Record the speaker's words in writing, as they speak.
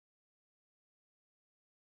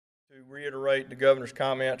To reiterate the governor's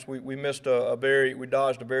comments, we dodged a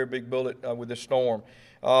very big bullet with this storm.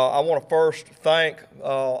 I want to first thank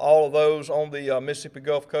all of those on the Mississippi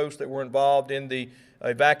Gulf Coast that were involved in the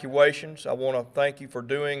evacuations. I want to thank you for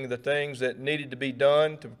doing the things that needed to be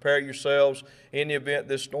done to prepare yourselves in the event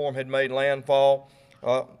this storm had made landfall.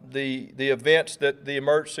 The events that the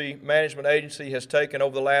Emergency Management Agency has taken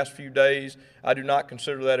over the last few days, I do not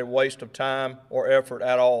consider that a waste of time or effort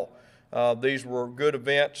at all. These were good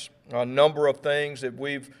events, a number of things that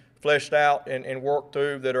we've fleshed out and worked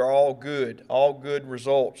through that are all good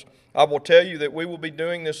results. I will tell you that we will be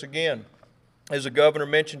doing this again. As the governor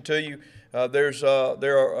mentioned to you, there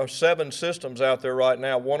are 7 systems out there right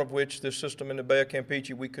now, one of which, this system in the Bay of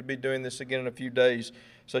Campeche, we could be doing this again in a few days.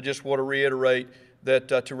 So I just want to reiterate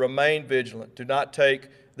that to remain vigilant, do not take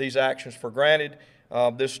these actions for granted.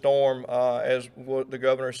 This storm, as what the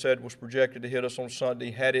governor said, was projected to hit us on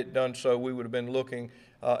Sunday. Had it done so, we would have been looking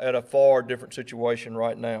at a far different situation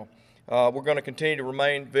right now. We're going to continue to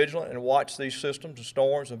remain vigilant and watch these systems and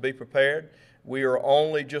storms and be prepared. We are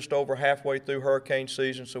only just over halfway through hurricane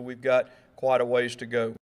season, so we've got quite a ways to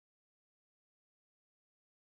go.